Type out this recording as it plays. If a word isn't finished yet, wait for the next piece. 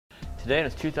Today in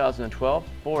its 2012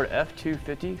 Ford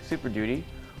F-250 Super Duty,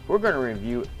 we're going to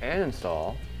review and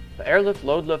install the Air Lift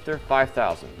Loadlifter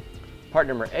 5000, part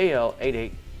number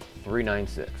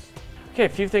AL88396. Okay, a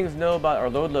few things to know about our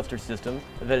load lifter system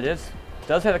is that it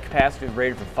does have a capacity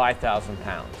rated for 5,000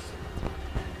 pounds.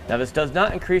 Now this does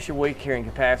not increase your weight carrying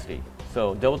capacity,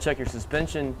 so double check your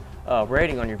suspension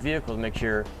rating on your vehicle to make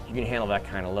sure you can handle that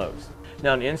kind of loads.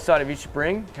 Now on the inside of each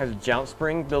spring has a jounce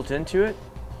spring built into it.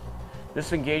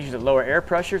 This engages at lower air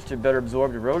pressures to better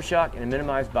absorb the road shock and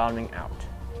minimize bottoming out.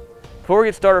 Before we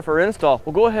get started for our install,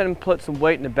 we'll go ahead and put some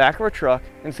weight in the back of our truck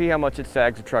and see how much it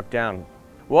sags the truck down.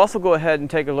 We'll also go ahead and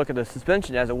take a look at the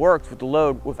suspension as it works with the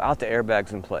load without the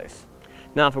airbags in place.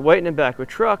 Now for weight in the back of a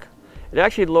truck, it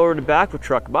actually lowered the back of a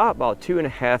truck about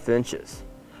 2.5 inches.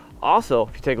 Also,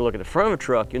 if you take a look at the front of a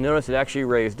truck, you'll notice it actually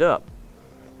raised up.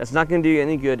 That's not going to do you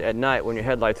any good at night when your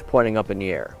headlights are pointing up in the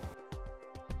air.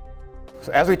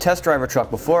 So as we test drive our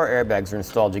truck before our airbags are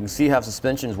installed, you can see how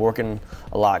suspension is working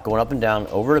a lot, going up and down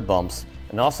over the bumps,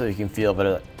 and also you can feel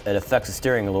that it affects the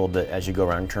steering a little bit as you go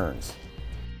around turns.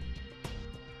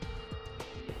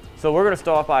 So we're going to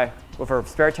start off with our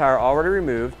spare tire already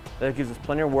removed. That gives us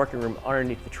plenty of working room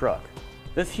underneath the truck.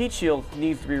 This heat shield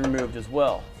needs to be removed as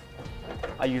well.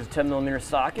 I use a 10mm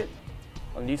socket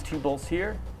on these two bolts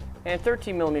here, and a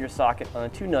 13mm socket on the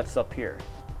two nuts up here.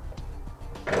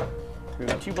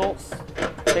 Remove the two bolts,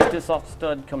 take this off the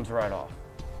stud, comes right off.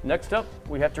 Next up,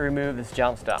 we have to remove this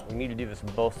jounce dot. We need to do this on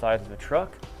both sides of the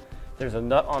truck. There's a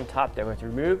nut on top that we have to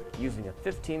remove using a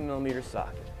 15mm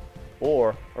socket,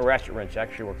 or a ratchet wrench.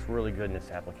 Actually works really good in this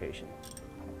application.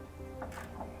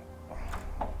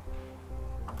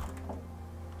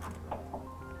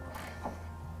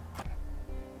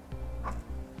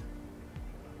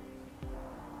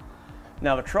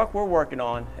 Now the truck we're working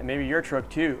on, and maybe your truck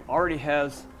too, already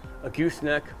has a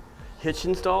gooseneck hitch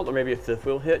installed, or maybe a fifth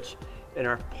wheel hitch, and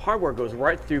our hardware goes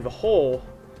right through the hole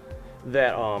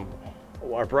that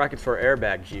our brackets for our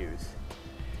airbags use.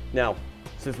 Now,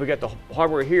 since we got the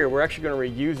hardware here, we're actually going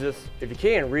to reuse this, if you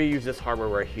can, reuse this hardware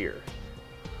right here.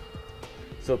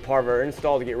 So part of our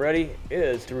install to get ready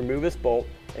is to remove this bolt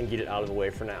and get it out of the way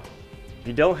for now. If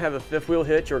you don't have a fifth wheel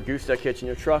hitch or a gooseneck hitch in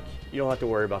your truck, you don't have to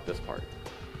worry about this part.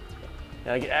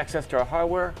 Now to get access to our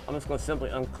hardware, I'm just going to simply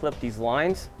unclip these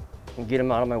lines and get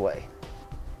them out of my way.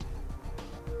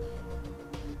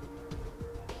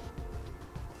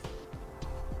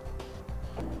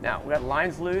 Now, we got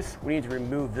lines loose, we need to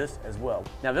remove this as well.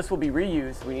 Now this will be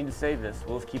reused, so we need to save this.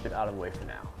 We'll just keep it out of the way for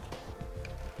now.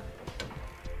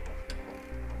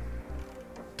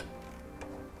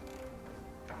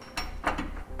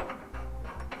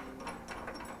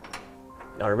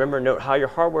 Now remember to note how your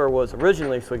hardware was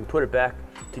originally so we can put it back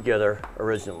together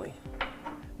originally.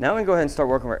 Now we can go ahead and start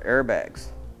working with our airbags.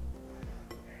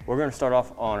 We're going to start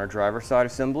off on our driver's side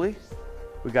assembly.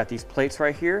 We've got these plates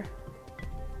right here.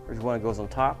 There's one that goes on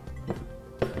top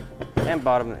and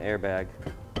bottom of the airbag,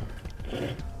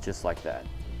 just like that.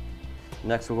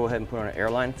 Next we'll go ahead and put on an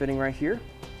airline fitting right here.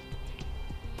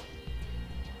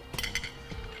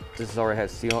 This has already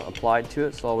has sealant applied to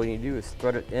it, so all we need to do is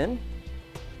thread it in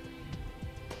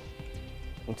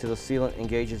until the sealant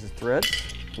engages the threads.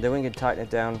 And then we can tighten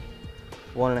it down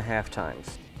 1.5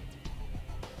 times.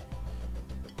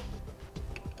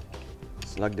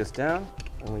 Snug this down,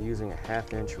 and we're using a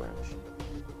 1/2 inch wrench.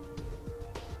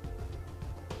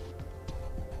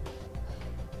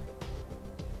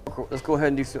 Let's go ahead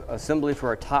and do some assembly for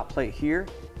our top plate here.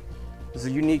 This is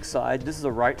a unique side. This is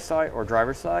a right side or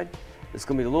driver's side. It's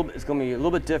going to be a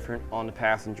little bit different on the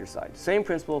passenger side. Same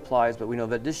principle applies, but we know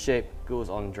that this shape goes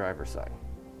on the driver's side.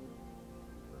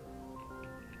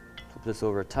 Flip this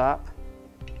over top.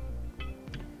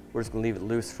 We're just going to leave it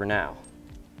loose for now.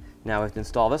 Now we have to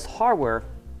install this hardware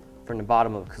from the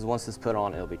bottom of it, because once it's put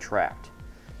on, it'll be trapped.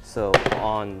 So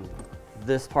on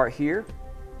this part here,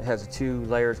 it has the two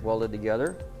layers welded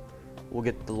together. We'll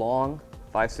get the long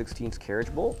 5/16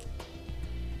 carriage bolt.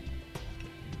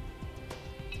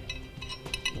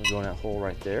 We'll go in that hole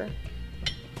right there.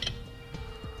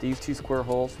 These two square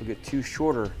holes, we'll get two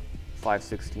shorter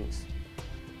 5/16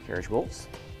 carriage bolts.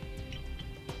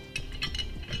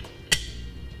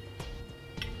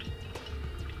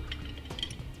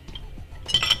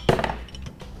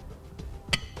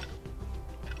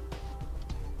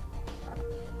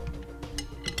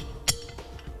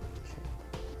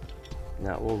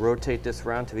 Now we'll rotate this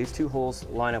around to these two holes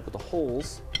line up with the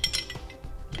holes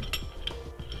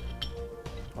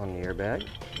on the airbag.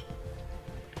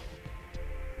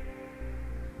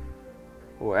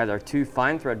 We'll add our two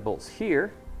fine thread bolts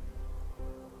here,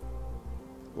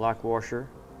 lock washer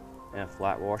and a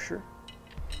flat washer,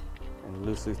 and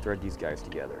loosely thread these guys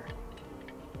together.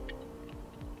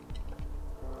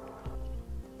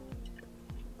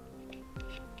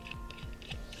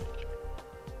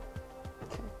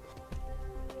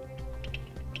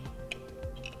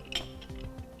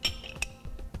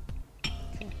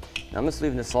 Now I'm just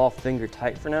leaving this all finger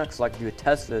tight for now because I like to do a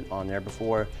test fit on there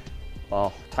before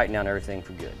I'll tighten down everything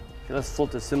for good. Okay, let's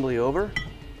flip the assembly over.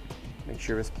 Make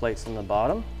sure this plate's on the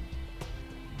bottom.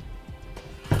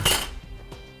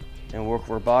 And work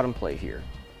for our bottom plate here.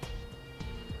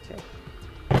 Okay.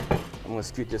 I'm going to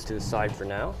scoot this to the side for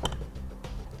now.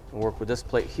 And work with this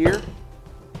plate here.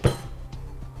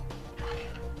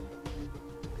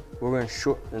 We're going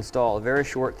to install a very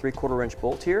short 3/4 inch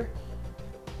bolt here.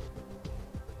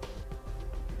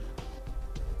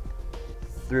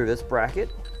 Through this bracket.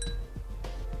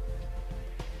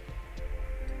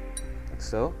 Like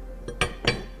so.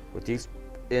 With these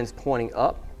ends pointing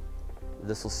up,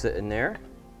 this will sit in there.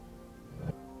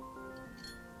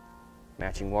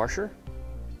 Matching washer,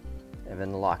 and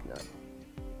then the lock nut.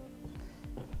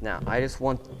 Now, I just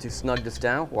want to snug this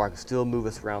down where I can still move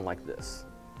this around like this.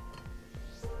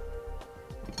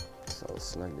 So let's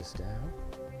snug this down.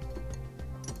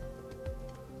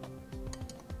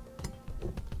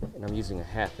 And I'm using a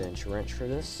 1/2 inch wrench for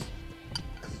this.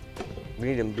 We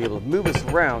need to be able to move this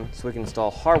around so we can install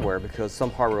hardware, because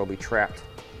some hardware will be trapped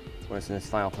when it's in its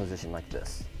final position like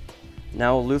this.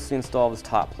 Now we'll loosely install this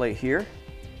top plate here.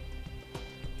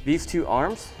 These two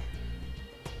arms,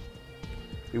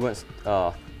 we went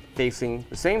facing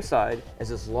the same side as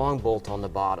this long bolt on the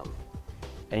bottom.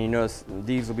 And you notice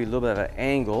these will be a little bit at an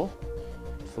angle.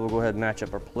 So we'll go ahead and match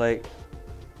up our plate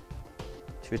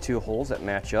to the two holes that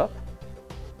match up.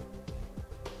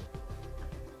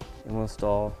 And we'll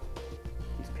install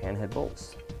these panhead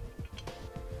bolts.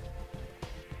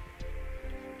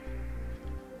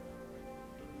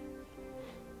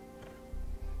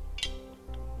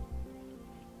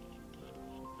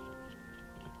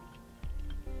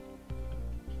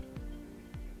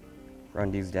 Run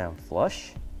these down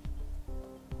flush.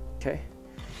 Okay.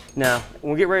 Now,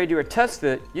 when we get ready to do a test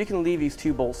fit, you can leave these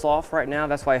two bolts off right now.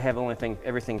 That's why I have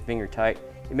everything finger tight.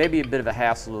 It may be a bit of a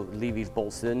hassle to leave these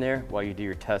bolts in there while you do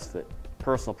your test fit.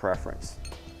 Personal preference.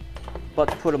 But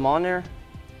to put them on there,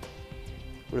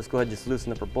 we'll just go ahead and just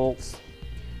loosen up our bolts.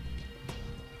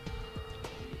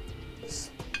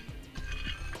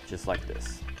 Just like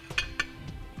this.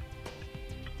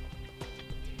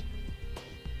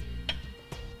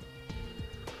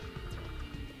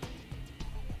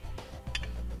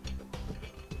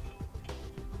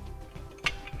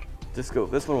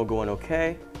 This one will go in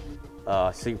okay,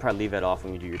 so you can probably leave that off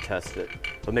when you do your test fit.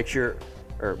 But make sure,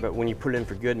 but when you put it in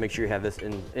for good, make sure you have this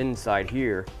inside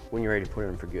here when you're ready to put it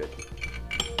in for good.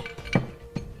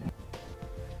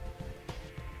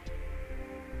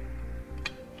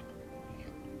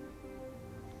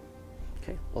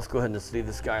 Okay, let's go ahead and just leave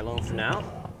this guy alone for now.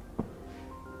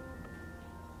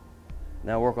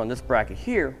 Now work on this bracket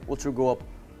here, which will go up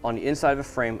on the inside of the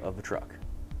frame of the truck.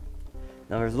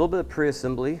 Now there's a little bit of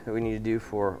pre-assembly that we need to do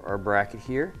for our bracket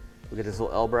here. We'll get this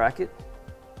little L bracket.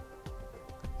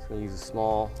 So I'm going to use a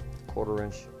small 1/4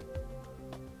 inch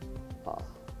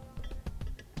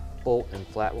bolt and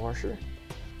flat washer.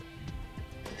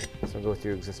 So I'll go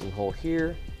through existing hole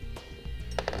here,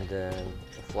 and then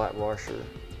a flat washer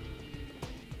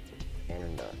and a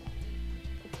nut.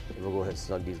 And we'll go ahead and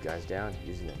snug these guys down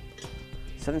using a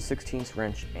 7/16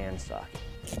 wrench and socket.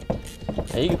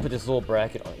 Now you can put this little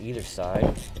bracket on either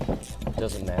side, it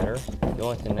doesn't matter. The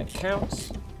only thing that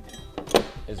counts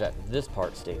is that this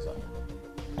part stays up.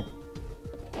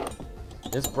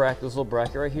 This little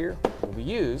bracket right here will be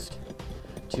used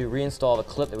to reinstall the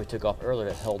clip that we took off earlier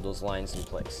that held those lines in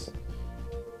place.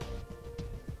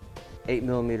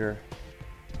 8mm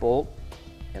bolt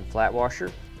and flat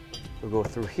washer will go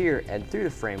through here and through the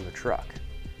frame of the truck.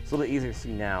 It's a little bit easier to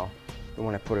see now than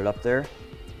when I put it up there.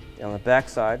 And on the back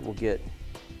side, we'll get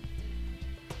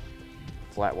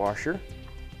flat washer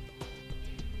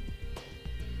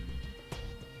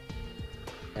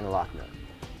and a lock nut.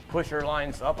 Push our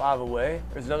lines up out of the way.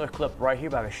 There's another clip right here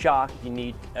by the shock if you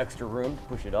need extra room to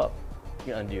push it up.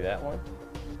 You can undo that one.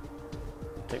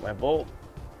 Take my bolt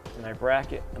and my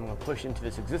bracket. I'm going to push into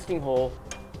this existing hole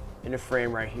in the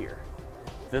frame right here.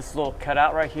 This little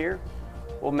cutout right here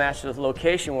will match the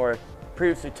location where I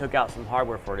previously took out some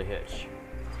hardware for the hitch.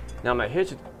 Now my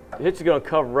hitch is going to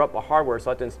cover up the hardware, so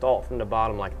I have to install it from the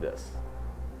bottom like this.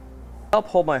 To help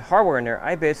hold my hardware in there,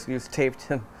 I basically just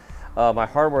taped my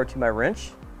hardware to my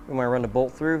wrench. And when I run the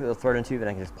bolt through, it'll thread into it, and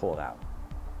I can just pull it out.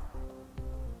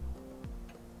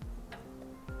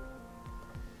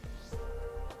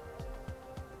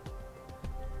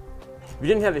 If you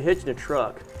didn't have a hitch in the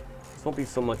truck, this won't be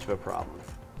so much of a problem.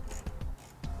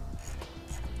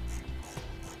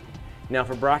 Now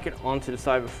for bracket onto the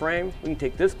side of the frame, we can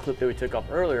take this clip that we took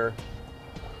off earlier,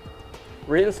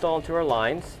 reinstall into our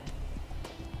lines,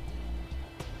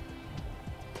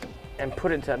 and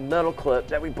put it into that metal clip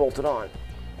that we bolted on.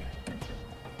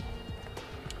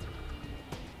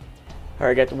 All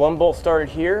right, got the one bolt started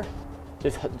here.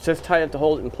 Just tighten it to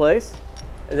hold it in place.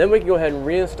 And then we can go ahead and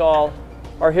reinstall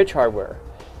our hitch hardware.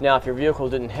 Now, if your vehicle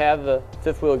didn't have the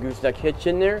fifth wheel gooseneck hitch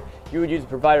in there, you would use the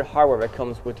provided hardware that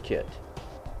comes with the kit.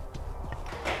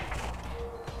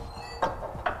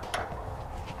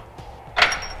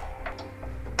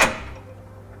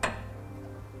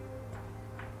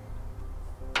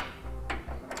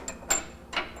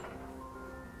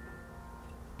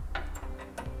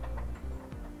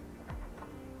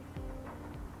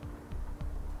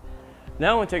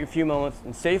 Now I'm going to take a few moments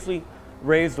and safely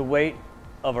raise the weight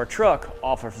of our truck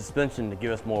off our suspension to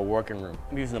give us more working room.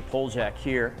 I'm using a pull jack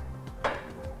here,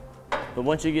 but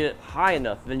once you get it high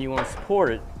enough, then you want to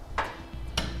support it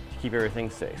to keep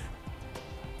everything safe.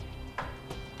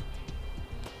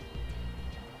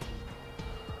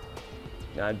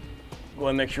 Now I'm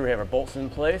going to make sure we have our bolts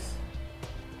in place,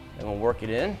 and we'll work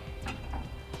it in.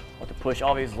 I'll have to push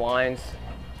all these lines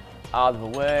out of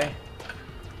the way.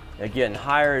 Again,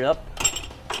 higher it up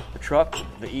the truck,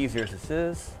 the easier this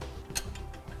is.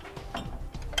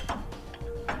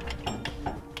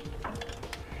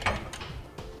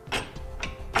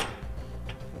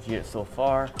 Let's get it so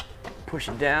far. Push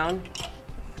it down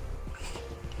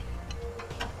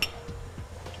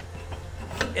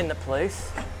into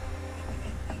place.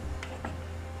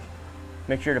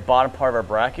 Make sure the bottom part of our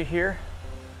bracket here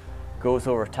goes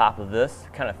over top of this.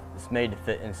 Kind of, it's made to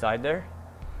fit inside there.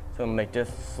 So I'm gonna make this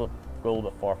slip go a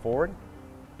little bit far forward.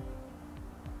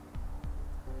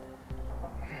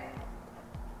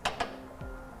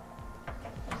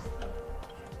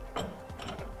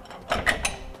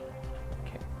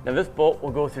 Okay. Now this bolt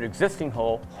will go through the existing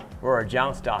hole where our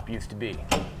jounce stop used to be.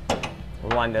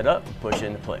 We'll line that up and push it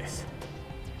into place.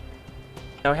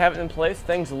 Now we have it in place,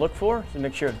 things to look for, so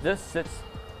make sure this sits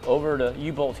over the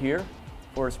U-bolt here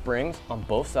for springs on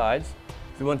both sides.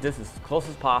 So we want this as close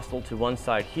as possible to one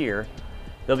side here.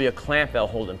 There'll be a clamp that'll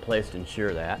hold it in place to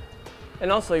ensure that.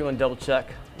 And also you want to double check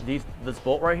this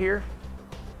bolt right here.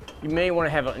 You may want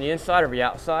to have it on the inside or the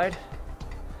outside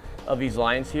of these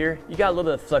lines here. You got a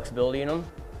little bit of flexibility in them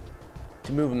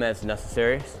to move them as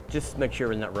necessary. Just make sure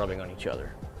they're not rubbing on each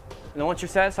other. And then once you're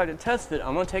satisfied to test it,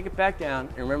 I'm going to take it back down,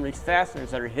 and remember these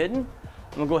fasteners that are hidden,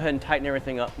 I'm going to go ahead and tighten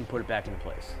everything up and put it back into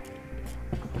place.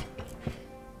 Okay.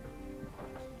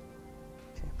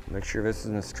 Make sure this is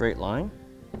in a straight line.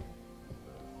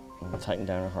 And we'll tighten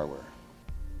down our hardware.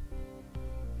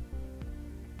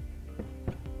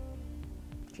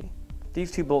 Okay.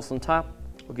 These two bolts on top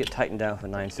will get tightened down with a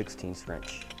 9/16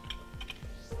 wrench.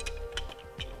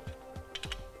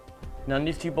 Now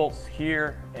these two bolts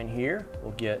here and here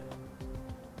will get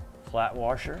flat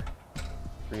washer,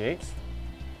 3/8,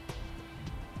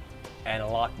 and a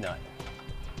lock nut.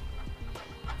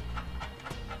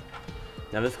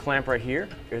 Now this clamp right here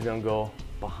is going to go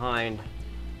behind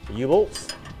the U-bolts.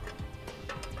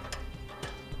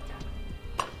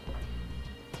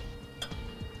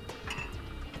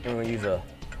 And we're going to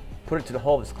put it to the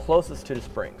hole that's closest to the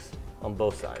springs on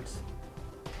both sides.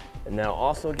 And now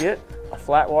also get a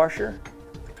flat washer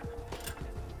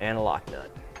and a lock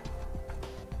nut.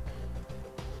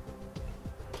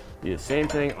 Do the same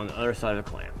thing on the other side of the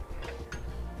clamp.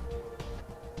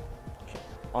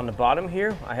 On the bottom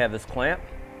here, I have this clamp.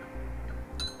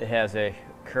 It has a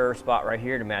curve spot right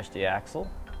here to match the axle.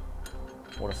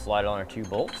 We'll just slide on our two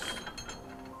bolts.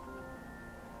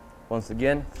 Once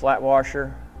again, flat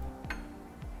washer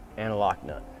and a lock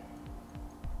nut.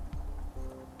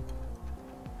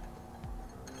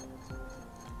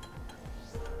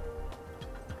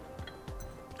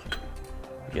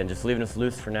 Again, just leaving this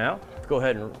loose for now. Let's go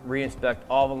ahead and re-inspect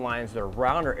all the lines that are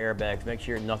around our airbags, make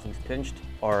sure nothing's pinched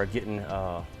or getting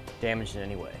damaged in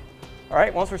any way. All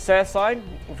right, once we're satisfied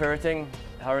with everything,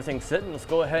 how everything's sitting, let's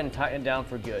go ahead and tighten it down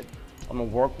for good. I'm gonna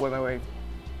work my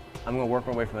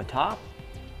way from the top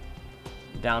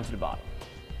down to the bottom.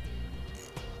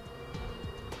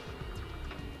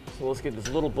 So let's get this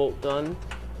little bolt done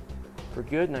for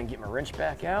good, and I can get my wrench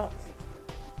back out.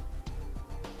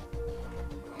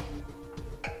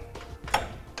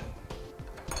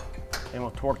 And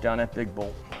we'll torque down that big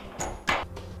bolt.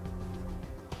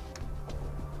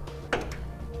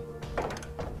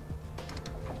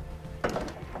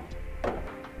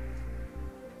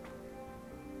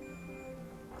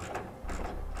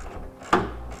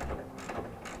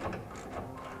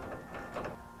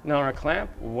 Now on our clamp,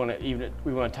 we want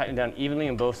to tighten it down evenly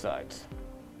on both sides.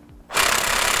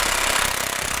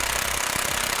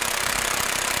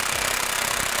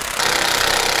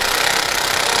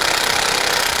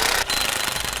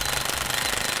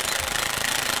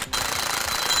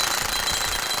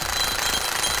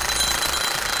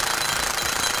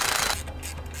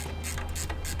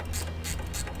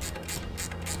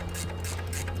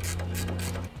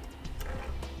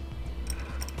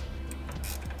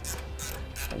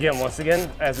 Again, once again,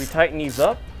 as we tighten these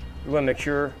up, we want to make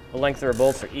sure the length of our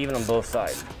bolts are even on both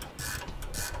sides.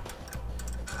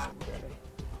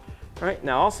 All right,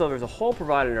 now also there's a hole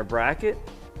provided in our bracket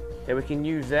that we can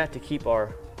use that to keep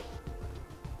our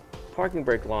parking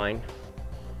brake line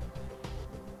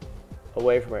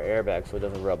away from our airbag so it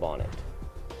doesn't rub on it.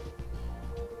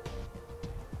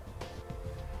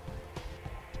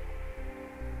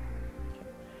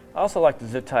 I also like to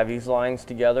zip tie these lines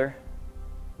together.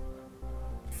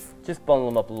 Just bundle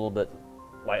them up a little bit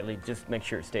lightly, just make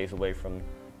sure it stays away from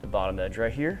the bottom edge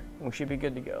right here, and we should be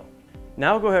good to go.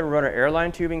 Now we'll go ahead and run our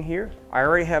airline tubing here. I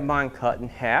already have mine cut in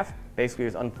half. Basically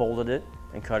just unfolded it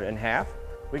and cut it in half.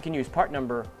 We can use part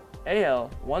number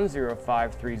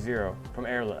AL10530 from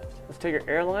Air Lift. Let's take our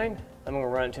airline. I'm going to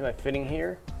run it to my fitting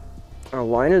here. I'll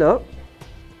line it up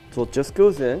so it just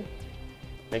goes in.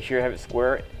 Make sure you have it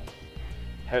squared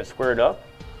up,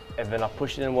 and then I'll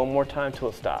push it in one more time till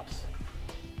it stops.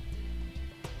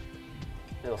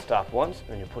 It'll stop once,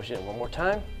 and you push it in one more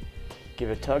time. Give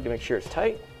it a tug to make sure it's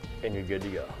tight, and you're good to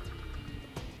go.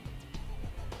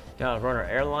 Now to run our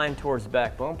airline towards the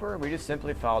back bumper, we just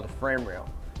simply follow the frame rail.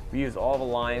 We use all the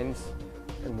lines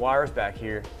and wires back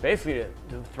here, basically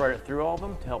to thread it through all of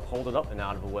them to help hold it up and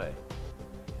out of the way.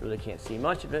 You really can't see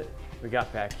much of it. We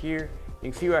got back here.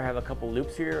 You can see where I have a couple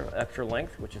loops here, extra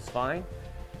length, which is fine.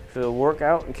 So it'll work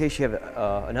out in case you have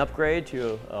an upgrade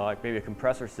to like maybe a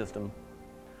compressor system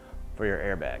for your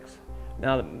airbags.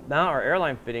 Now our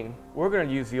airline fitting, we're going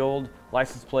to use the old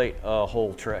license plate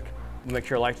hole trick. Make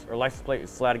sure our license plate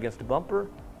is flat against the bumper.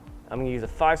 I'm going to use a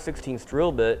 5/16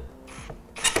 drill bit.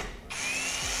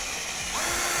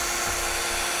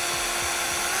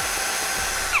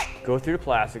 Go through the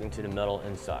plastic into the metal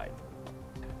inside.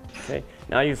 Okay,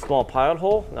 now I use a small pilot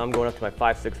hole. Now I'm going up to my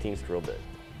 5/16 drill bit.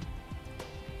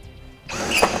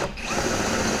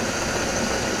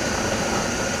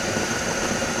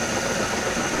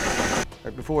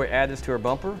 Right before we add this to our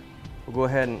bumper, we'll go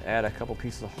ahead and add a couple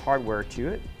pieces of hardware to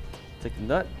it. Take the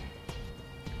nut,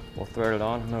 we'll thread it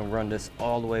on. I'm going to run this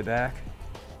all the way back.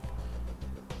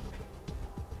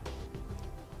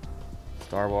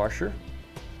 Star washer.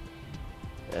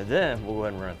 And then we'll go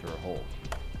ahead and run it through a hole.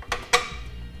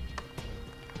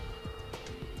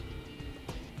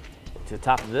 To the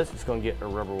top of this, it's going to get a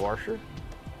rubber washer.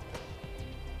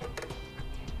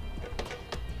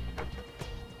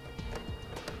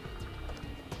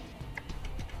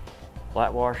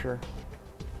 Flat washer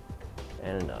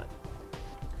and a nut.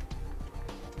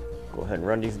 Go ahead and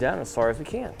run these down as far as we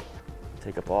can.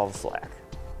 Take up all the slack.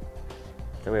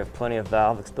 So we have plenty of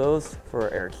valve exposed for our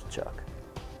air chuck.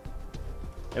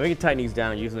 And we can tighten these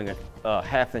down using a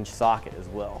 1/2-inch socket as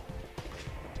well.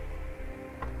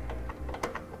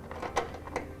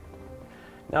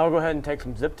 Now we'll go ahead and take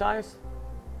some zip ties.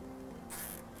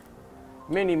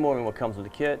 You may need more than what comes with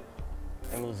the kit.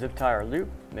 And we'll zip tie our loop,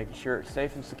 making sure it's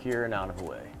safe and secure and out of the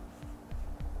way.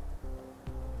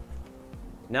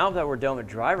 Now that we're done with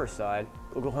the driver's side,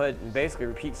 we'll go ahead and basically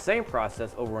repeat the same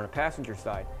process over on the passenger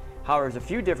side. However, there's a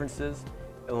few differences,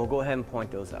 and we'll go ahead and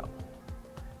point those out.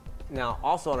 Now,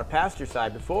 also on the passenger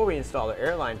side, before we install the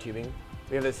airline tubing,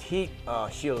 we have this heat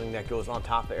shielding that goes on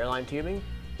top of the airline tubing.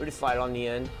 We just slide it on the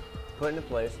end, put it into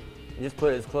place, and just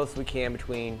put it as close as we can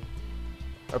between,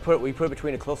 we put it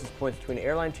between the closest points between the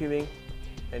airline tubing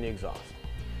and the exhaust.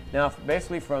 Now,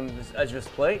 basically from this edge of this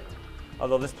plate,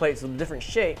 although this plate is a different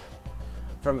shape,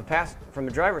 from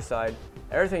the driver's side,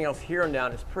 everything else here on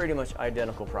down is pretty much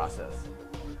identical process.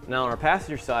 Now on our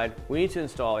passenger side, we need to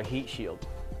install a heat shield.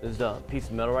 There's a piece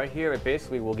of metal right here that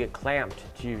basically will get clamped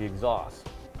to the exhaust.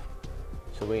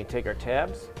 So we can take our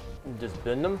tabs and just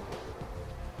bend them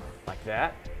like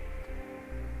that,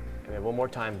 and then one more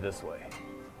time this way.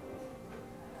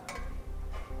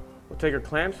 We'll take our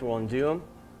clamps, we'll undo them,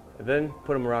 and then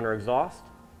put them around our exhaust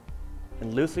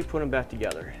and loosely put them back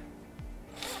together.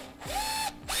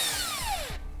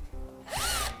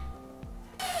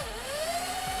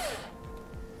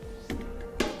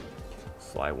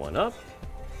 Slide one up.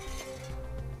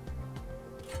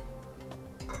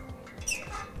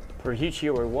 Put a heat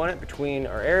shield where we want it, between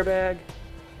our airbag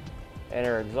and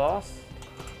our exhaust.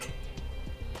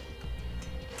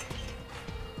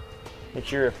 Make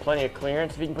sure you have plenty of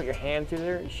clearance. If you can put your hand through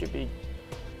there, you should be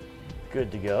good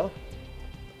to go.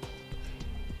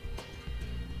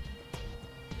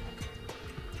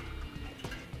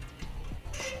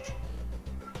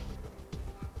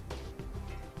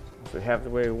 So we have it the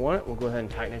way we want it, we'll go ahead and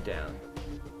tighten it down.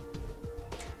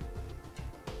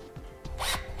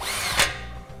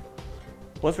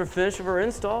 Once we're finished with our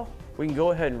install, we can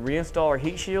go ahead and reinstall our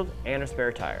heat shield and our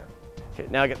spare tire. Okay,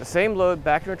 now get the same load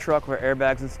back in our truck with our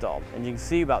airbags installed. And you can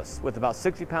see with about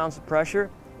 60 pounds of pressure,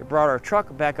 it brought our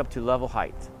truck back up to level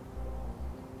height.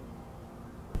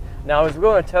 Now as we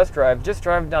go on a test drive, just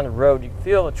driving down the road, you can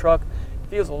feel the truck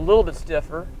feels a little bit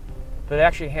stiffer, but it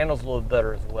actually handles a little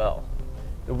better as well.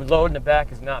 The load in the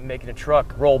back is not making the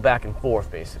truck roll back and forth,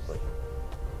 basically.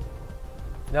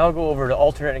 Now I'll go over to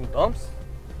alternating bumps.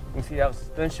 You can see how the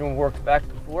suspension works back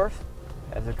and forth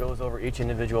as it goes over each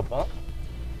individual bump.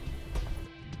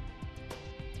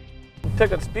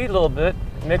 Pick up speed a little bit,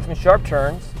 make some sharp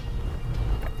turns.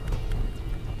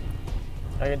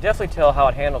 I can definitely tell how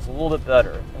it handles a little bit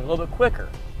better and a little bit quicker.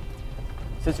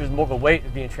 Since there's more of a weight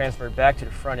that's being transferred back to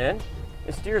the front end,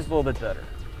 it steers a little bit better.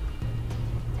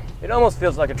 It almost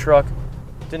feels like a truck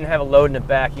didn't have a load in the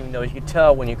back, even though you can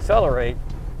tell when you accelerate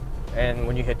and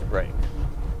when you hit the brake.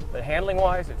 But handling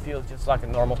wise, it feels just like a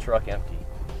normal truck empty.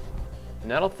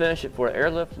 And that'll finish it for the Air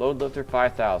Lift Loadlifter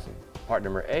 5000, part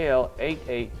number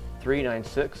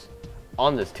AL88396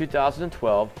 on this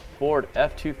 2012 Ford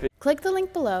F-250. Click the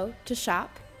link below to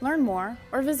shop, learn more,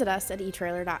 or visit us at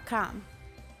etrailer.com.